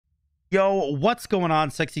Yo, what's going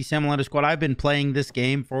on, Sexy SamDaDude Squad? I've been playing this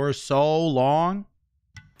game for so long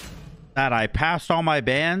that I passed all my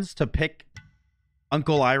bans to pick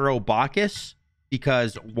Uncle Iroh Bacchus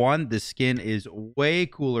because, one, the skin is way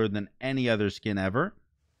cooler than any other skin ever,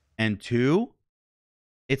 and two,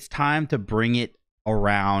 it's time to bring it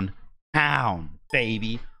around town,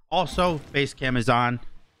 baby. Also, face cam is on.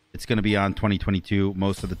 It's going to be on 2022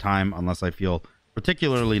 most of the time, unless I feel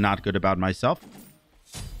particularly not good about myself.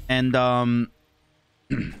 And other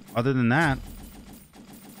than that,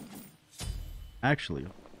 actually, I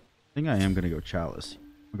think I am gonna go Chalice.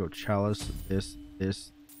 I'll go Chalice.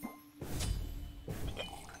 This.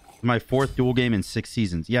 My fourth duel game in 6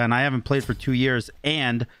 seasons. Yeah, and I haven't played for 2 years,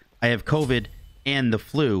 and I have COVID and the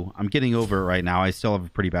flu. I'm getting over it right now. I still have a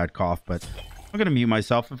pretty bad cough, but I'm gonna mute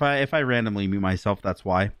myself. If I randomly mute myself, that's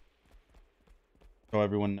why. So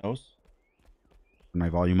everyone knows. Turn my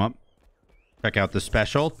volume up. Check out the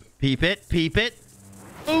special. Peep it. Peep it.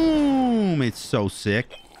 Boom. It's so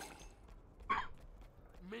sick.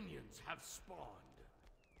 Minions have spawned.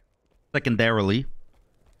 Secondarily,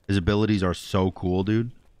 his abilities are so cool,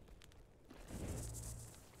 dude.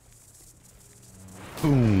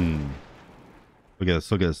 Boom. Look at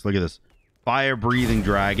this. Look at this. Look at this. Fire-breathing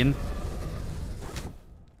dragon.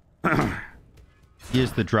 He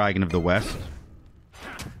is the dragon of the West.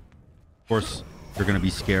 Of course, you're going to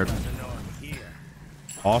be scared.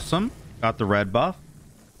 Awesome. Got the red buff.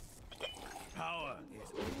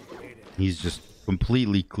 He's just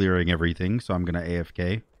completely clearing everything, so I'm gonna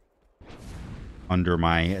AFK under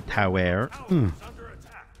my tower.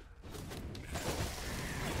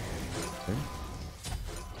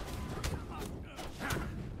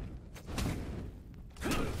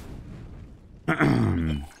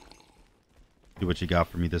 See what you got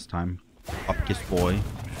for me this time, Upkiss boy.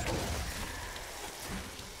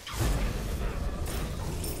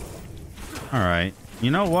 All right,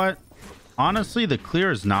 you know what? Honestly, the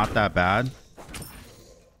clear is not that bad.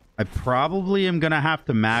 I probably am gonna have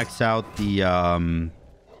to max out the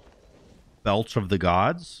Belch of the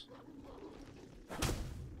Gods,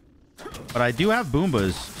 but I do have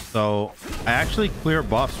Boombas, so I actually clear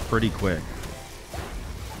buffs pretty quick.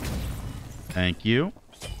 Thank you.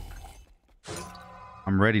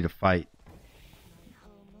 I'm ready to fight.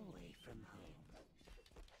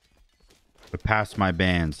 But past my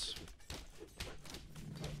bans.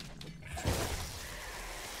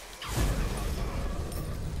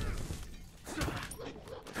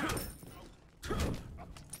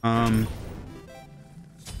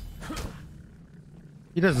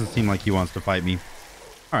 He doesn't seem like he wants to fight me.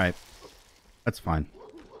 All right, that's fine.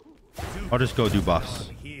 I'll just go do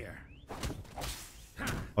buffs.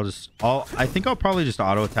 I think I'll probably just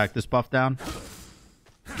auto attack this buff down.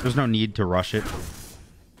 There's no need to rush it.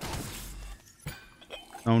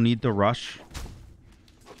 No need to rush.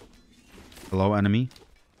 Hello, enemy.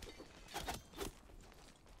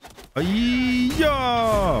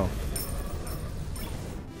 Yo!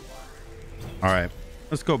 All right,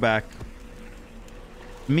 let's go back.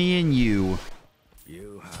 Me and you.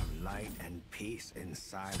 You have light and peace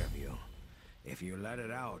inside of you. If you let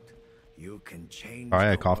it out, you can change All right,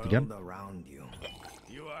 I the coughed world again. around you.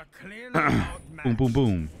 You are clearly outmatched. Boom, boom,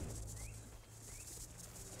 boom.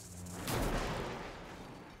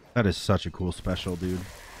 That is such a cool special, dude.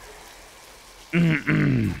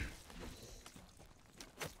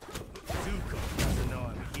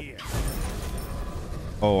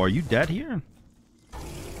 Oh, are you dead here?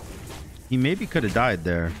 He maybe could have died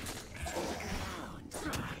there.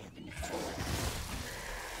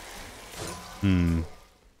 If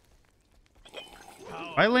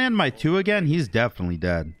I land my 2 again, he's definitely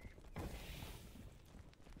dead.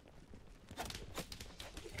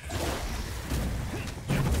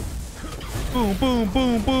 Boom, boom,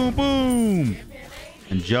 boom, boom, boom.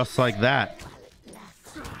 And just like that.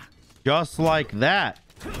 Just like that.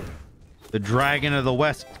 The Dragon of the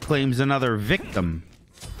West claims another victim.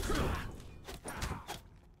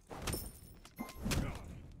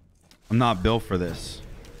 I'm not built for this.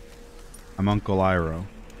 I'm Uncle Iroh.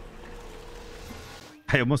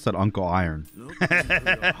 I almost said Uncle Iron. Look into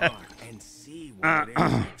your heart and see what it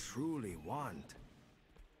is you truly want.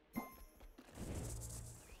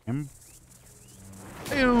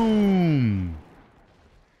 Boom.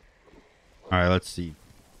 All right, let's see.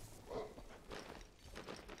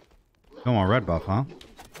 Go on, red buff, huh?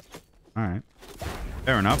 All right.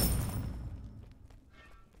 Fair enough.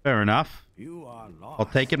 Fair enough. You are lost. I'll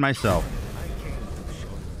take it myself.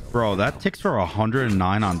 Bro, that ticks for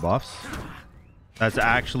 109 on buffs. That's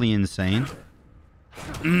actually insane.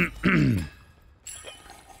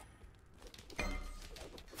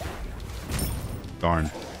 Darn.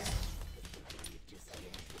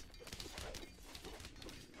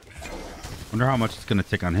 Wonder how much it's going to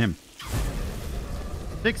tick on him.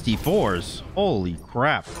 64s. Holy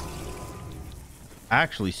crap.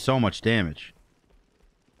 Actually, so much damage.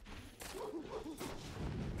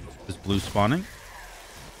 Is blue spawning?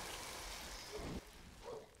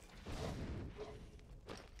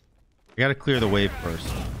 I gotta clear the wave first.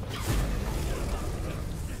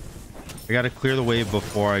 I gotta clear the wave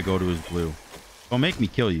before I go to his blue. Don't make me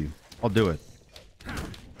kill you. I'll do it.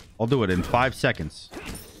 I'll do it in 5 seconds.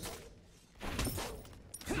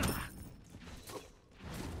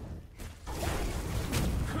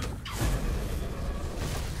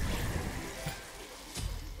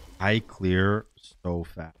 I clear so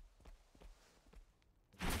fast.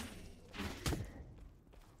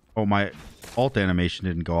 Oh, my ult animation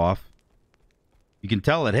didn't go off. You can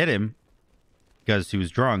tell it hit him because he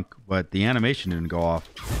was drunk, but the animation didn't go off.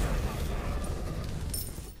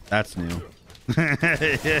 That's new.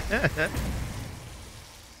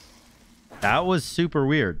 That was super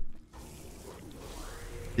weird.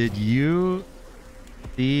 Did you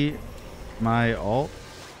see my ult?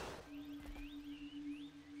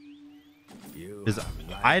 Because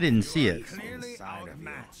I didn't see it.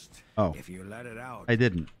 Oh, if you let it out, I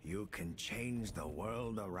didn't. You can change the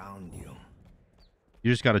world around you.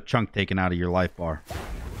 You just got a chunk taken out of your life bar.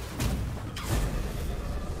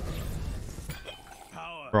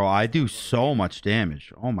 Bro, I do so much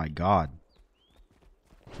damage. Oh my god.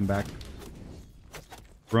 Come back.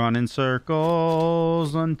 Run in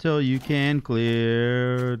circles until you can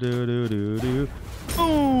clear. Do do do do.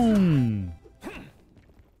 Boom.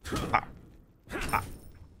 Ah. Ah.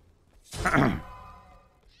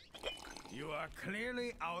 You are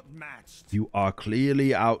clearly outmatched. You are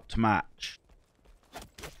clearly outmatched.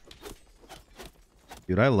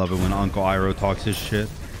 Dude, I love it when Uncle Iroh talks his shit.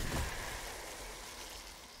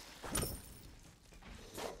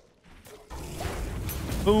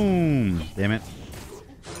 Boom. Damn it.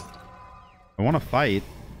 I want to fight.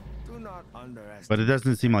 Do not underestimate, But it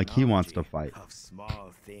doesn't seem like he wants to fight. of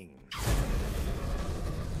small things.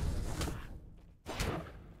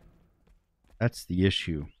 That's the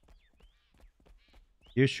issue.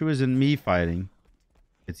 The issue isn't me fighting.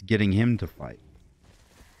 It's getting him to fight.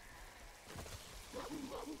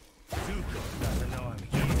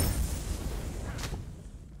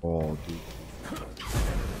 Oh, dude.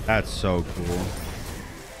 That's so cool.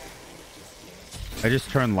 I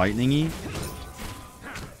just turned lightning-y.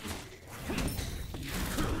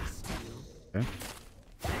 Okay.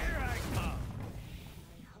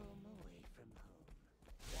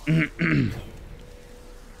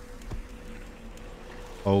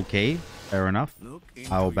 Okay, fair enough.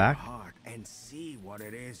 I'll back. And see what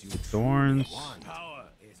it is you Thorns. Power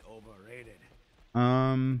is overrated.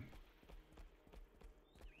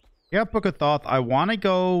 Yeah, Book of Thoth. I want to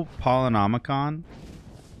go Polynomicon.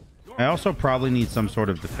 I also probably need some sort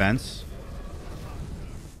of defense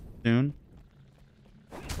soon.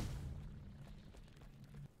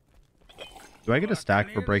 Do I get a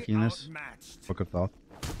stack for breaking this? Book of Thoth?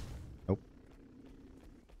 Nope.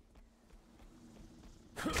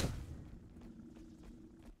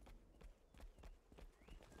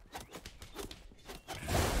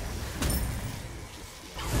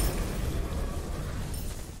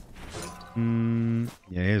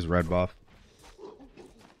 Yeah, here's red buff.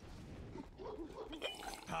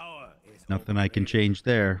 Nothing I can change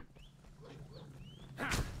there.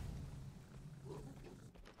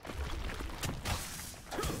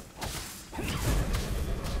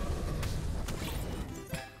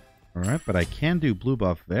 Alright, but I can do blue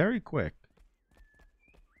buff very quick.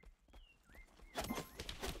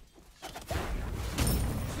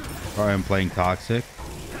 Sorry, I'm playing Toxic.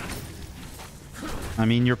 I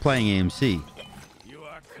mean, you're playing AMC. You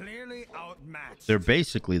are clearly outmatched. They're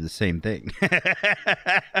basically the same thing.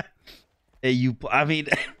 Hey, I mean,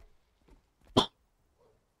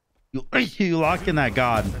 you lock in that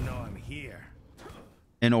god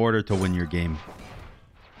in order to win your game.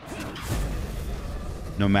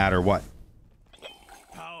 No matter what.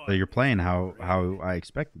 So you're playing how I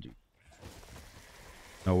expected you.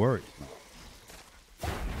 No worries. No.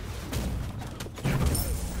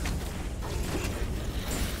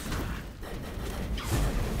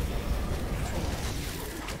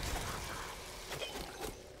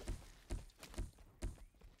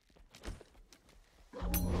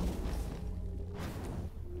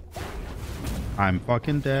 I'm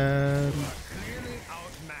fucking dead. Clearly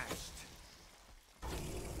outmatched.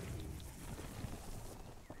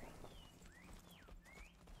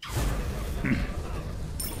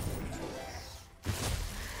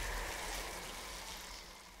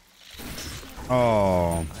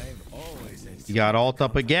 Oh. You got ult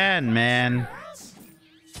up again, man.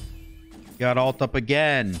 Got ult up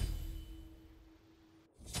again.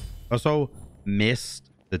 Also missed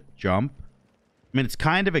the jump. I mean, it's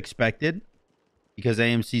kind of expected because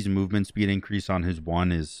AMC's movement speed increase on his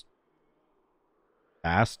 1 is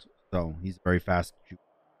fast. So he's very fast.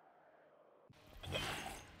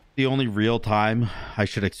 The only real time I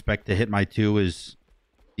should expect to hit my 2 is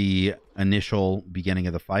the initial beginning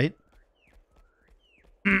of the fight.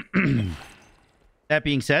 That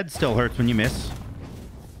being said, still hurts when you miss.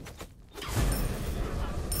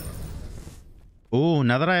 Oh,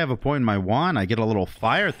 now that I have a point in my 1, I get a little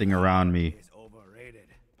fire thing around me.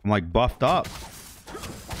 I'm like buffed up.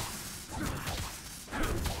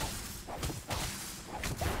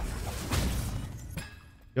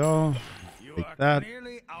 Go. Take that.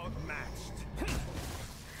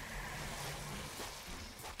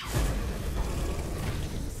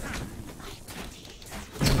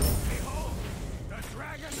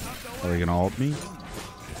 Are they gonna ult me?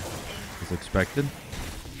 As expected.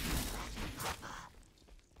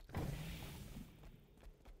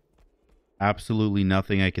 Absolutely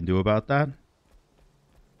nothing I can do about that.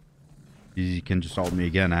 You can just ult me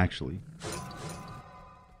again, actually.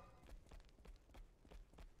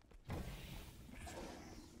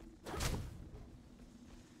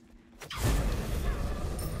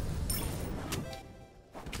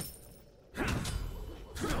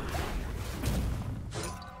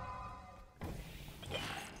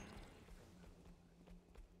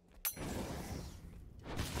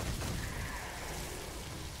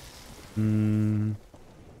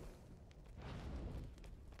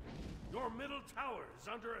 Your middle tower is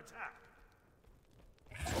under attack.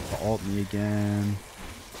 Ult me again.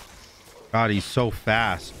 God, he's so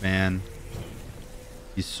fast, man.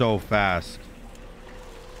 He's so fast.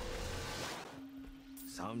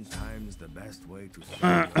 Sometimes the best way to solve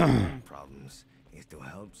your own problems is to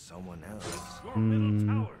help someone else. Your middle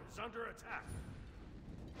tower is under attack.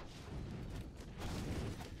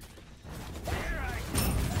 Here I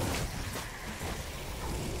come.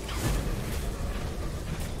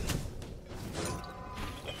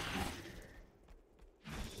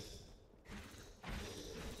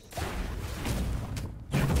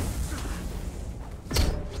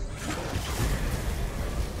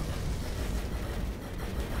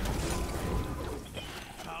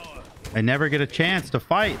 I never get a chance to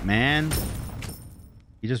fight, man.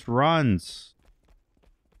 He just runs.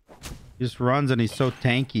 He just runs and he's so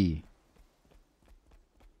tanky.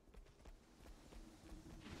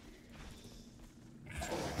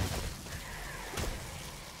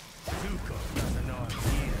 Zuko doesn't know I'm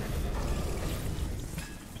here.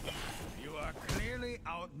 You are clearly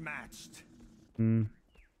outmatched.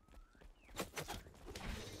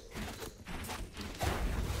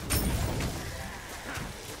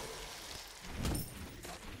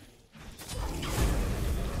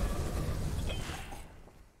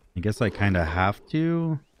 I guess I kind of have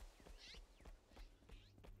to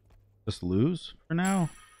just lose for now.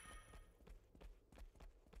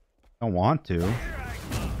 I don't want to.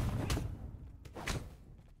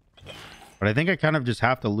 But I think I kind of just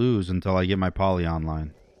have to lose until I get my poly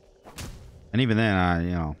online. And even then,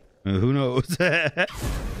 you know, who knows?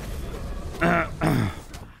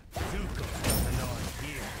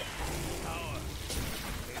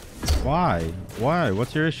 Why? Why?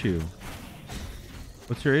 What's your issue?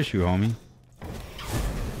 What's your issue, homie?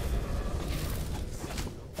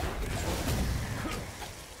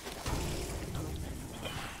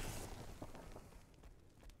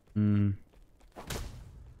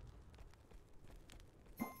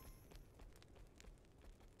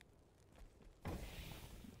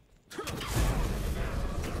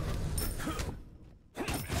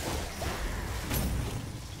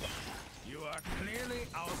 You are clearly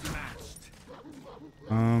outmatched.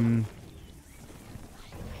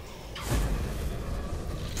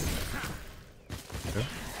 Okay.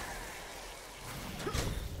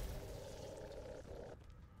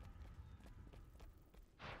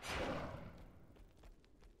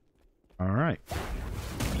 All right.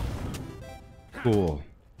 Cool.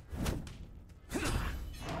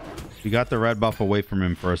 We got the red buff away from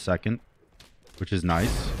him for a second, which is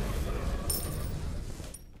nice.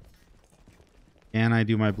 Can I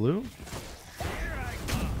do my blue?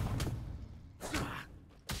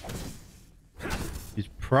 He's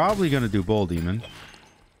probably going to do Bull Demon.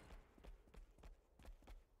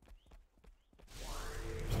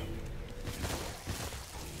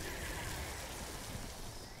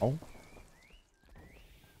 Oh.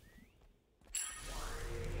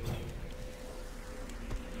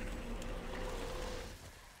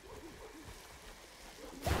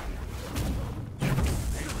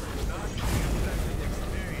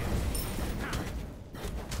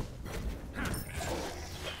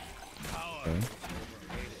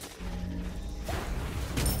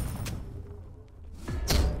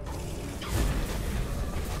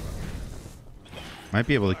 Might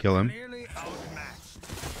be able to kill him. Clearly outmatched.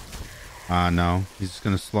 No. He's just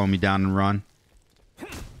gonna slow me down and run.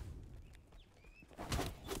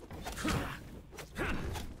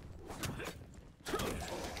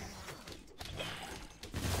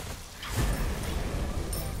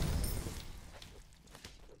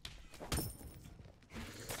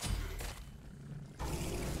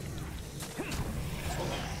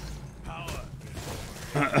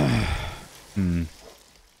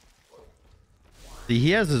 See,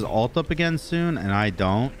 he has his ult up again soon, and I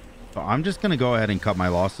don't. So I'm just going to go ahead and cut my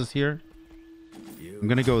losses here. I'm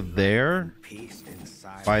going to go there Peace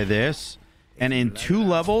inside by this. And in 2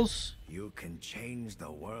 levels, you can change the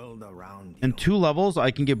world around you. in 2 levels,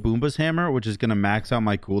 I can get Boomba's Hammer, which is going to max out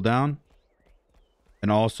my cooldown. And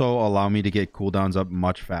also allow me to get cooldowns up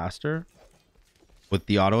much faster with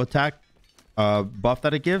the auto attack buff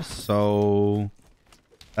that it gives. So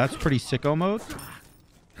that's pretty sicko mode.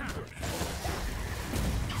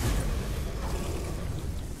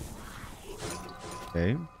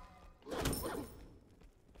 Okay.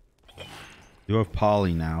 You have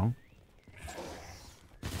Polly now.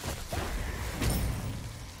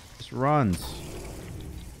 Just runs.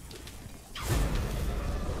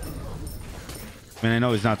 I mean, I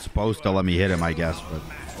know he's not supposed to let me hit him, I guess, but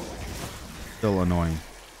still annoying.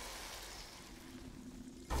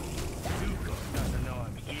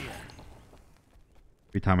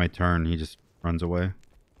 Every time I turn, he just runs away.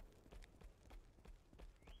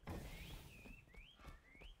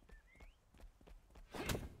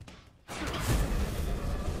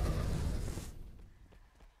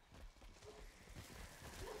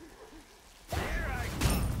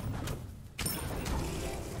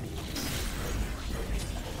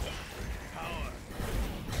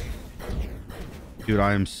 Dude,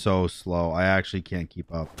 I am so slow. I actually can't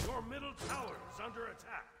keep up. Your middle tower is under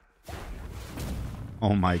attack.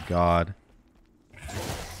 Oh my god.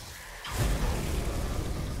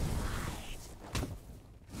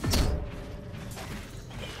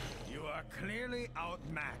 You are clearly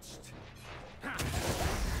outmatched.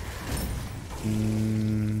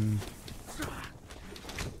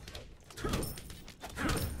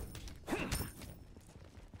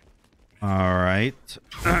 All right.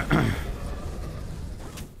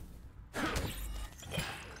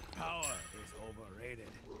 Power is overrated.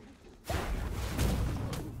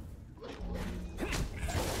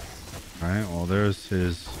 All right. Well, there's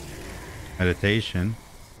his meditation.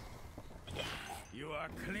 You are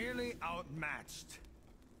clearly outmatched.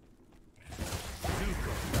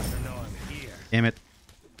 Zuko doesn't know I'm here. Damn it.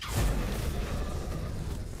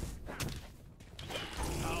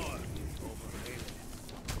 Power is overrated.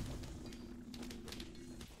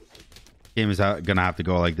 Game is gonna have to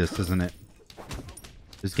go like this, isn't it?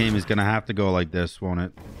 This game is gonna have to go like this, won't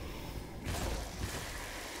it?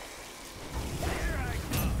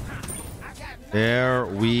 There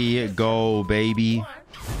we go, baby.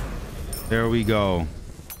 There we go.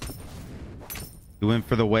 You went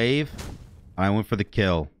for the wave. I went for the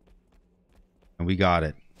kill. And we got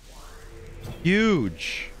it.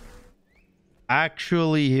 Huge.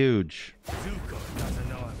 Actually huge. Zuko doesn't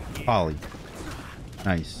know I'm here. Polly.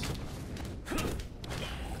 Nice.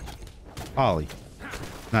 Polly.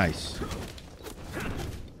 Nice.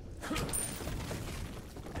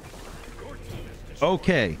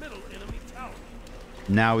 Okay. Middle enemy tower.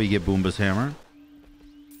 Now we get Boomba's Hammer.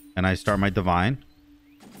 And I start my Divine.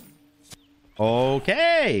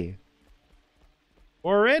 Okay.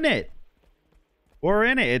 We're in it. We're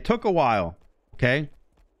in it. It took a while. Okay.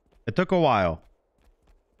 It took a while.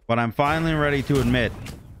 But I'm finally ready to admit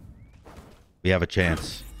we have a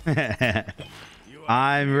chance.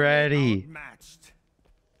 I'm ready. Outmatched.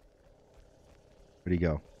 Where'd he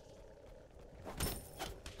go?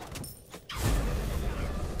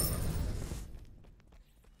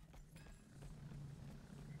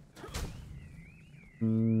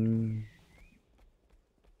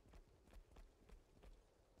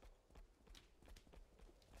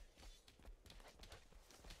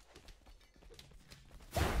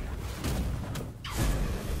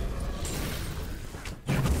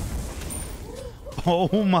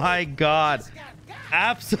 Oh my god.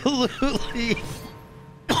 Absolutely.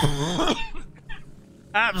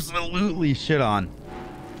 Absolutely shit on.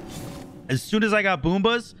 As soon as I got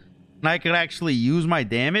Boombas and I could actually use my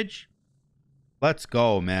damage, let's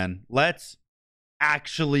go, man. Let's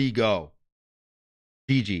actually go.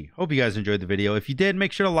 GG. Hope you guys enjoyed the video. If you did,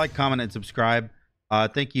 make sure to like, comment, and subscribe.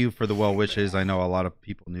 Thank you for the well wishes. I know a lot of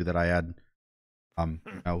people knew that I had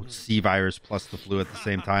C virus plus the flu at the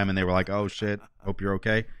same time, and they were like, oh shit, hope you're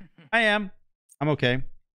okay. I am. I'm okay.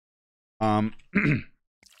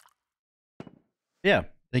 Yeah,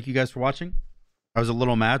 thank you guys for watching. I was a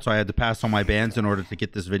little mad, so I had to pass on my bans in order to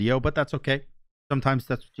get this video, but that's okay. Sometimes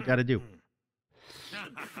that's what you got to do.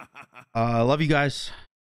 Love you guys.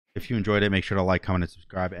 If you enjoyed it, make sure to like, comment, and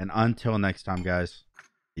subscribe. And until next time, guys,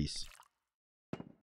 peace.